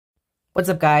What's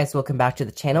up, guys? Welcome back to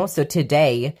the channel. So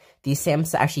today, the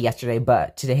Samsung, actually yesterday,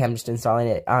 but today I'm just installing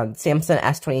it. Samsung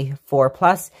S24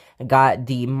 Plus got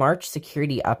the March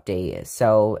security update.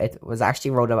 So it was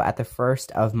actually rolled out at the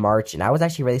 1st of March, and I was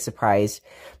actually really surprised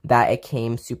that it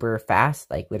came super fast.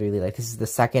 Like literally, like this is the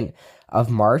 2nd of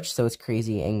March, so it's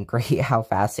crazy and great how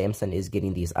fast Samsung is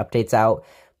getting these updates out.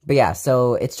 But yeah,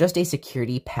 so it's just a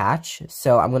security patch.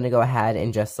 So I'm going to go ahead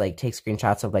and just like take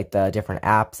screenshots of like the different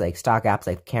apps, like stock apps,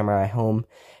 like camera, home,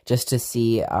 just to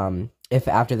see if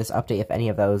after this update, if any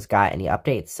of those got any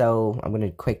updates. So I'm going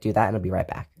to quick do that and I'll be right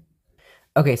back.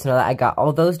 Okay, so now that I got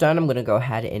all those done, I'm going to go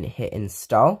ahead and hit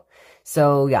install.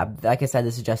 So yeah, like I said,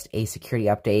 this is just a security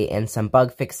update and some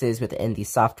bug fixes within the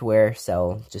software.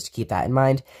 So just to keep that in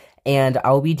mind. And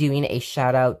I'll be doing a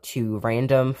shout out to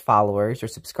random followers or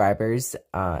subscribers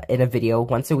in a video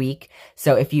once a week.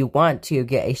 So if you want to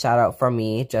get a shout out from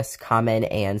me, just comment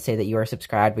and say that you are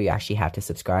subscribed, but you actually have to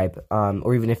subscribe.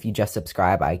 Or even if you just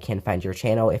subscribe, I can find your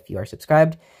channel if you are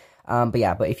subscribed. But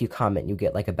if you comment, you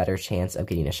get like a better chance of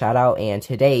getting a shout out. And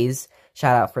today's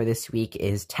shout out for this week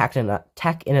is Tech in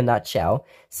a Nutshell.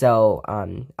 So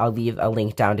I'll leave a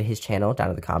link down to his channel down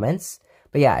in the comments.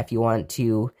 But yeah, if you want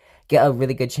to get a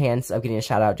really good chance of getting a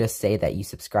shout out, just say that you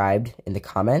subscribed in the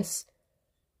comments.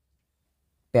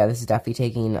 But yeah, this is definitely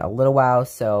taking a little while,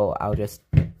 so I'll just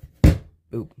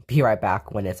be right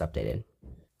back when it's updated.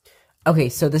 Okay,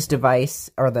 so this device,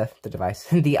 or the device,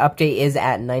 the update is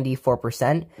at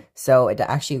 94%, so it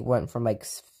actually went from like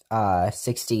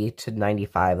 60 to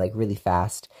 95, like really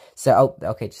fast. So,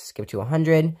 okay, just skip to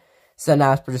 100. So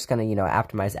now we're just gonna,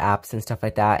 optimize apps and stuff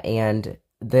like that, and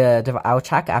I'll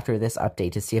check after this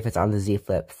update to see if it's on the Z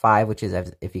Flip 5, which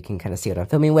is if you can kind of see what I'm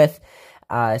filming with.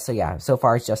 So yeah, so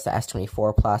far it's just the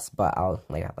S24 Plus, but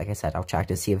like I said, I'll check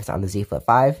to see if it's on the Z Flip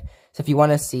 5. So if you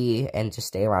want to see and just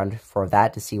stay around for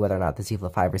that to see whether or not the Z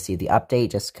Flip 5 received the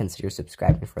update, just consider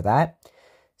subscribing for that.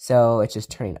 So it's just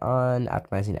turning on,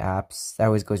 optimizing apps. That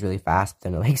always goes really fast,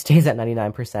 then it like stays at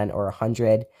 99% or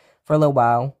 100 for a little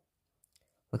while.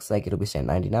 Looks like it'll be staying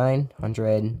at 99,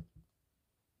 100.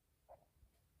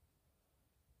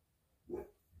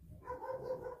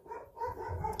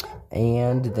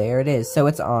 And there it is. So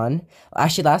it's on.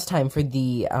 Actually, last time for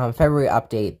the February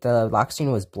update, the lock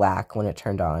screen was black when it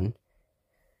turned on.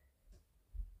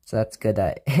 So that's good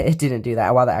that it didn't do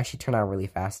that. Wow, that actually turned on really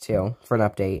fast too for an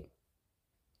update.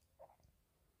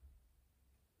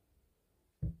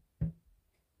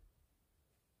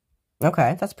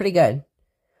 Okay, that's pretty good.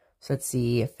 So let's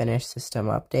see, finish system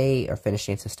update or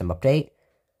finishing system update.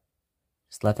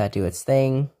 Just let that do its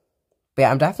thing. But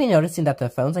yeah, I'm definitely noticing that the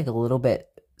phone's like a little bit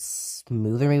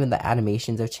smoother. Even the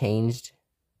animations have changed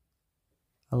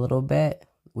a little bit.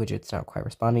 Widget's not quite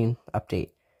responding.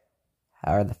 Update.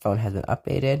 Or the phone has been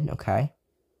updated. Okay.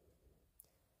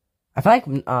 I feel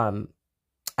like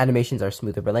animations are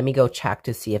smoother, but let me go check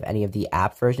to see if any of the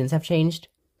app versions have changed.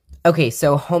 Okay,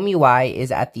 so Home UI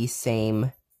is at the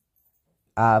same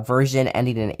version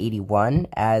ending in 81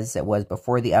 as it was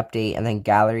before the update, and then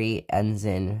Gallery ends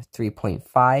in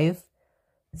 3.5.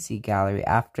 Let's see, gallery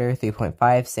after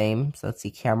 3.5, same. So let's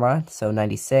see, camera. So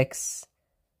 96.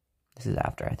 This is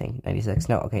after, I think. 96.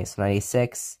 No, okay, so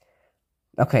 96.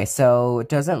 Okay, so it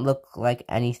doesn't look like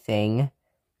anything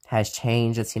has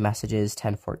changed. Let's see, messages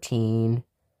 1014.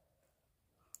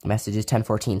 Messages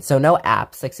 1014. So no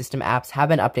apps, like system apps, have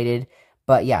been updated.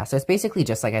 But yeah, so it's basically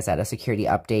just, like I said, a security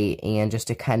update and just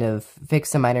to kind of fix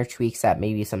some minor tweaks that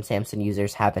maybe some Samsung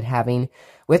users have been having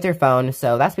with their phone.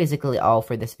 So that's basically all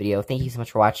for this video. Thank you so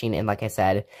much for watching. And like I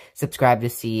said, subscribe to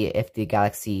see if the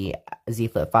Galaxy Z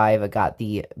Flip 5 got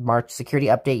the March security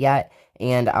update yet.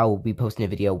 And I will be posting a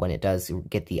video when it does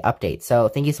get the update. So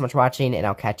thank you so much for watching, and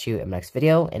I'll catch you in my next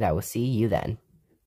video, and I will see you then.